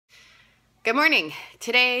Good morning.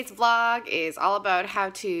 Today's vlog is all about how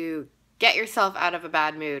to get yourself out of a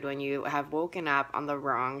bad mood when you have woken up on the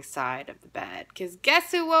wrong side of the bed. Because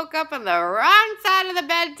guess who woke up on the wrong side of the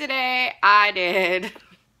bed today? I did.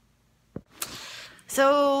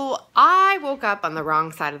 So I woke up on the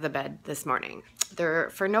wrong side of the bed this morning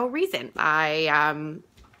for no reason. I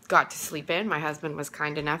got to sleep in. My husband was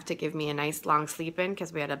kind enough to give me a nice long sleep in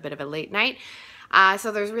because we had a bit of a late night.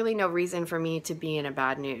 So there's really no reason for me to be in a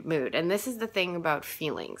bad mood. And this is the thing about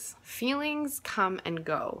feelings. Feelings come and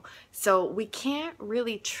go. So we can't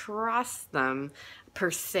really trust them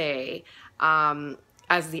per se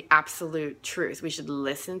as the absolute truth. We should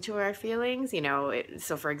listen to our feelings. You know,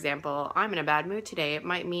 so for example, I'm in a bad mood today. It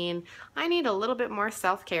might mean I need a little bit more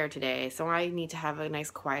self-care today. So I need to have a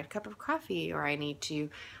nice quiet cup of coffee, or I need to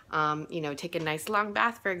take a nice long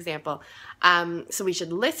bath, for example. So we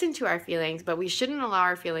should listen to our feelings, but we shouldn't allow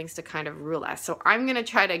our feelings to kind of rule us. So I'm going to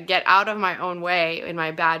try to get out of my own way in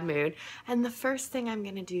my bad mood. And the first thing I'm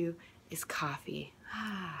going to do is coffee.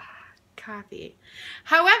 Coffee.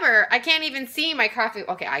 However, I can't even see my coffee.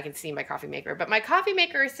 Okay, I can see my coffee maker, but my coffee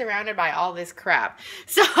maker is surrounded by all this crap.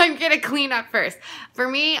 So I'm going to clean up first. For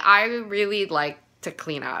me, I really like to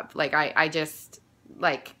clean up. Like I just...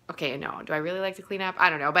 okay, no, do I really like to clean up?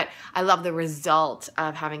 I don't know, but I love the result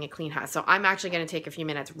of having a clean house. So I'm actually going to take a few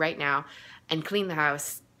minutes right now and clean the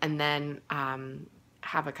house and then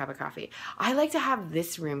have a cup of coffee. I like to have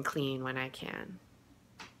this room clean when I can.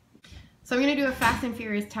 So I'm going to do a fast and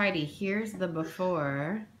furious tidy. Here's the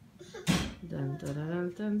before. Dun, dun,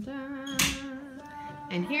 dun, dun, dun.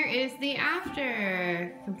 And here is the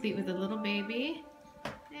after, complete with a little baby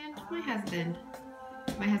and my husband.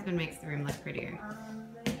 My husband makes the room look prettier.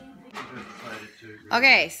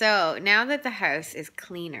 Okay, so now that the house is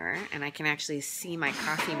cleaner and I can actually see my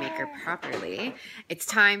coffee maker properly, it's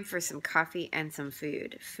time for some coffee and some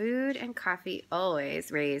food. Food and coffee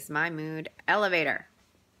always raise my mood elevator.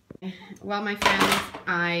 Well, my friends,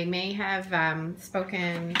 I may have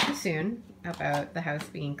spoken too soon about the house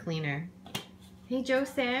being cleaner. Hey,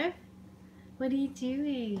 Joseph, what are you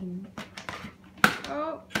doing?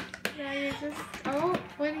 Oh. Yeah, you're just... Oh,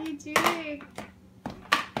 what are you doing?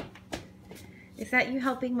 Is that you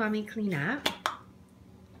helping Mommy clean up?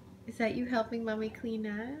 Is that you helping Mommy clean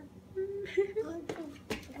up?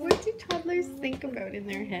 What do toddlers think about in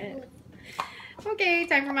their head? Okay,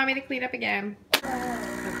 time for Mommy to clean up again.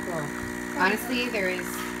 Oh, cool. Honestly, there is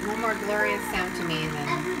no more glorious sound to me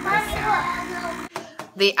than this sound.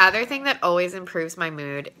 The other thing that always improves my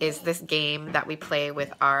mood is this game that we play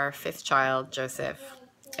with our 5th child, Joseph.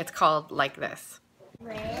 It's called Like This.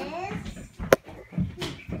 With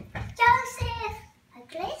Joseph. Like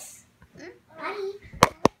this. Buddy.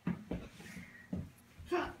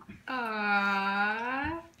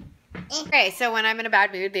 Aww. Okay, so when I'm in a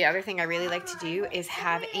bad mood, the other thing I really like to do is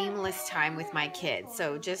have aimless time with my kids.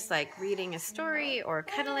 So just like reading a story or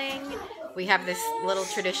cuddling. We have this little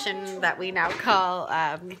tradition that we now call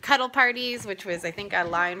cuddle parties, which was, I think, a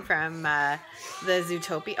line from the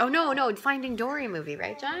Zootopia. Oh, no, Finding Dory movie,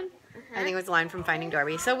 right, John? I think it was a line from Finding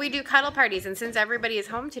Dory. So we do cuddle parties, and since everybody is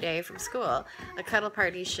home today from school, a cuddle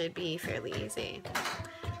party should be fairly easy.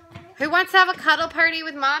 Who wants to have a cuddle party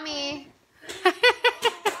with Mommy?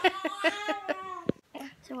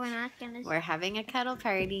 So we're not gonna... We're having a cuddle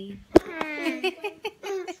party.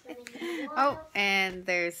 Oh, and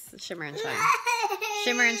there's Shimmer and Shine.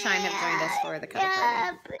 Shimmer and Shine have joined us for the cuddle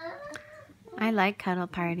party. I like cuddle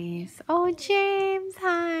parties. Oh, James,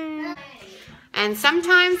 hi. And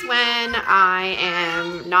sometimes when I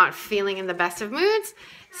am not feeling in the best of moods,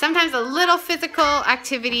 sometimes a little physical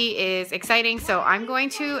activity is exciting. So I'm going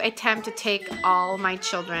to attempt to take all my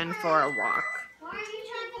children for a walk. Why are you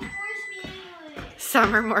trying to force me?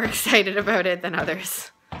 Some are more excited about it than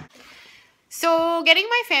others. So getting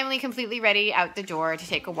my family completely ready out the door to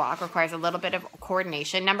take a walk requires a little bit of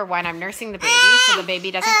coordination. Number 1, I'm nursing the baby so the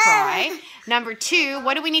baby doesn't cry. Number 2,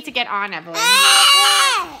 what do we need to get on, Evelyn?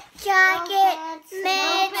 Jacket,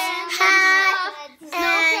 mitts, hat,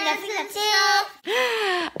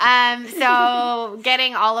 and so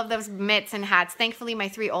getting all of those mitts and hats. Thankfully, my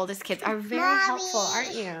 3 oldest kids are very helpful,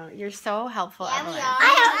 aren't you? You're so helpful, Evelyn.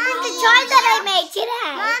 I have the toy that I made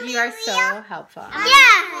today. You are so helpful.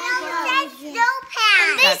 Yeah.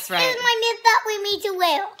 That's right. This is my knit that we need to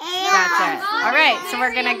wear. That's it. All right, so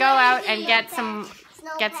we're gonna go out and get some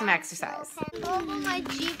exercise.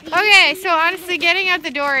 Okay, so honestly, getting out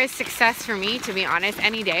the door is success for me, to be honest,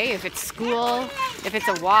 any day. If it's school, if it's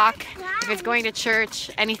a walk, if it's going to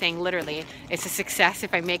church, anything, literally. It's a success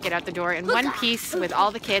if I make it out the door in one piece with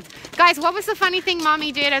all the kids. Guys, what was the funny thing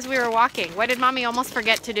Mommy did as we were walking? What did Mommy almost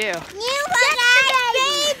forget to do? You forgot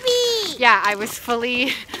baby! yeah, I was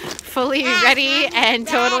fully ready and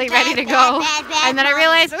totally ready to go. And then I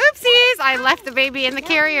realized, oopsies, I left the baby in the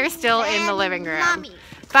carrier still in the living room.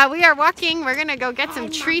 But we are walking. We're going to go get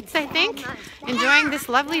some treats, I think. Enjoying this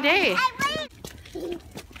lovely day.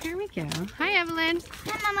 Here we go. Hi, Evelyn.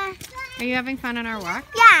 Hi, Mama. Are you having fun on our walk?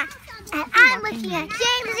 Yeah. And I'm looking at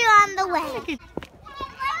James on the way.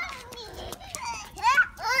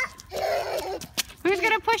 Who's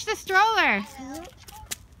going to push the stroller?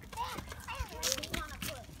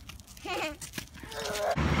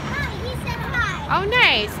 Oh,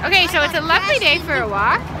 nice. Okay, so it's a lovely day for a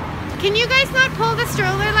walk. Can you guys not pull the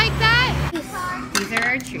stroller like that? These are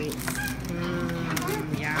our treats.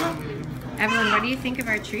 Yum. Evelyn, what do you think of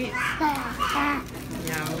our treats? Yum,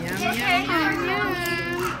 yum, yum, yum, yum.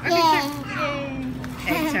 Okay,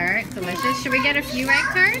 egg tart, delicious. Should we get a few egg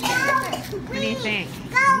tarts? What do you think?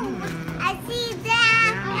 I see that.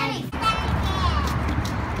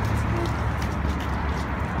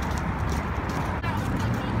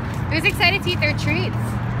 Who's excited to eat their treats?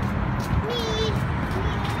 Me.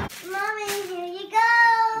 Mommy, here you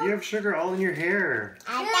go. You have sugar all in your hair.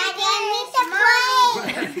 I need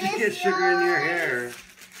to play. You get sugar in your hair.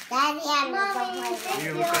 Daddy, I'm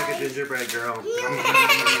You look like a gingerbread girl.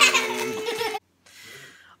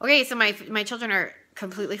 Okay, so my children are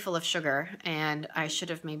completely full of sugar, and I should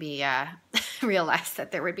have maybe realized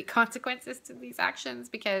that there would be consequences to these actions,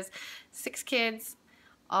 because 6 kids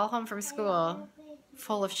all home from school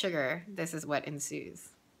full of sugar. This is what ensues.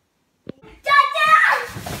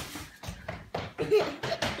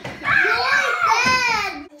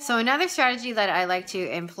 So another strategy that I like to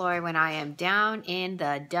employ when I am down in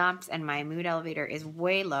the dumps and my mood elevator is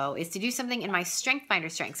way low is to do something in my Strength Finder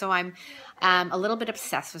strength. So I'm a little bit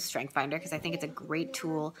obsessed with Strength Finder because I think it's a great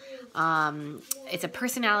tool. It's a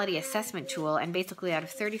personality assessment tool, and basically out of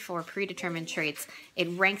 34 predetermined traits, it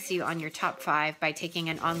ranks you on your top 5 by taking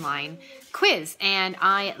an online quiz. And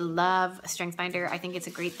I love Strength Finder. I think it's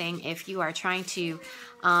a great thing if you are trying to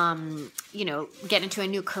you know, get into a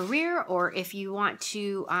new career, or if you want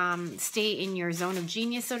to stay in your zone of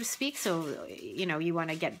genius, so to speak. So, you know, you want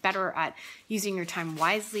to get better at using your time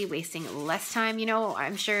wisely, wasting less time. You know,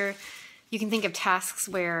 I'm sure you can think of tasks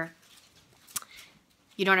where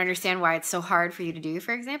you don't understand why it's so hard for you to do,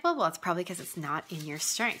 for example. Well, it's probably because it's not in your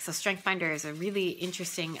strength. So Strength Finder is a really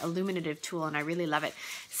interesting, illuminative tool, and I really love it.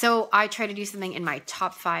 So I try to do something in my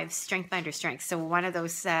top 5 Strength Finder strengths. So one of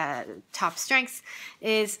those top strengths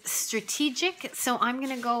is strategic. So I'm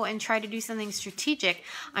going to go and try to do something strategic.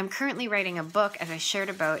 I'm currently writing a book, as I shared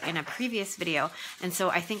about in a previous video. And so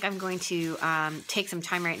I think I'm going to take some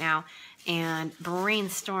time right now and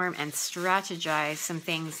brainstorm and strategize some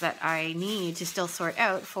things that I need to still sort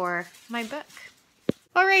out for my book.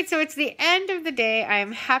 All right, so it's the end of the day.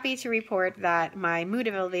 I'm happy to report that my mood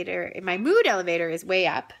elevator is way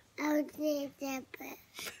up.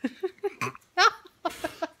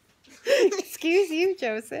 Excuse you,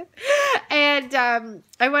 Joseph. And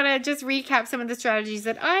I want to just recap some of the strategies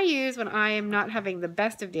that I use when I am not having the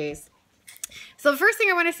best of days. So the first thing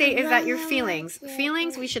I want to say is that your feelings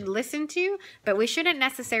we should listen to, but we shouldn't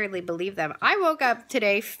necessarily believe them. I woke up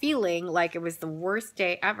today feeling like it was the worst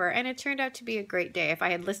day ever, and it turned out to be a great day. If I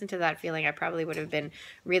had listened to that feeling, I probably would have been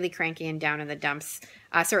really cranky and down in the dumps.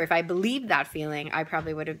 If I believed that feeling, I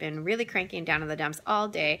probably would have been really cranky and down in the dumps all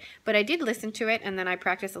day. But I did listen to it, and then I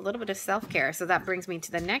practiced a little bit of self-care. So that brings me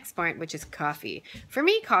to the next point, which is coffee. For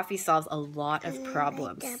me, coffee solves a lot of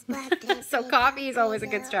problems. So coffee is always a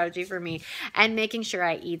good strategy for me, and making sure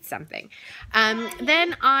I eat something.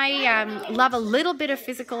 Then I love a little bit of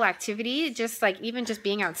physical activity, even just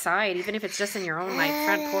being outside, even if it's just in your own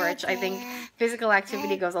front porch. I think physical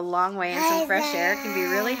activity goes a long way, and some fresh air can be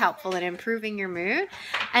really helpful in improving your mood.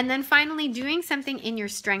 And then finally, doing something in your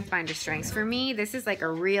Strength Finder strengths. For me, this is like a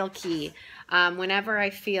real key. Whenever I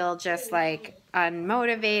feel just like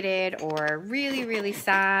unmotivated or really, really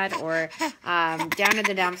sad or down in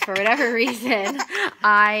the dumps for whatever reason,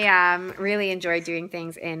 I really enjoy doing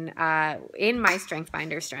things in my Strength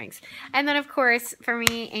Finder strengths. And then, of course, for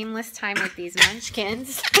me, aimless time with these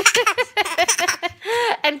munchkins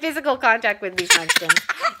and physical contact with these munchkins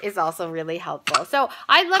is also really helpful. So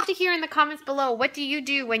I'd love to hear in the comments below, what do you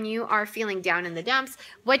do when you are feeling down in the dumps?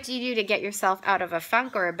 What do you do to get yourself out of a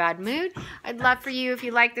funk or a bad mood? I'd love for you, if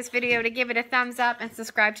you like this video, to give it a thumbs up and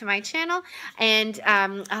subscribe to my channel. And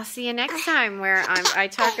I'll see you next time, where I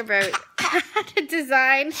talk about how to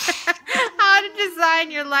design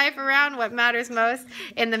your life around what matters most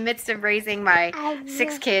in the midst of raising my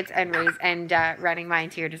 6 kids and running my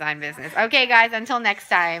interior design business. Okay, guys, until next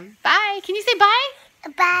time. Bye. Can you say bye?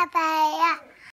 Bye-bye.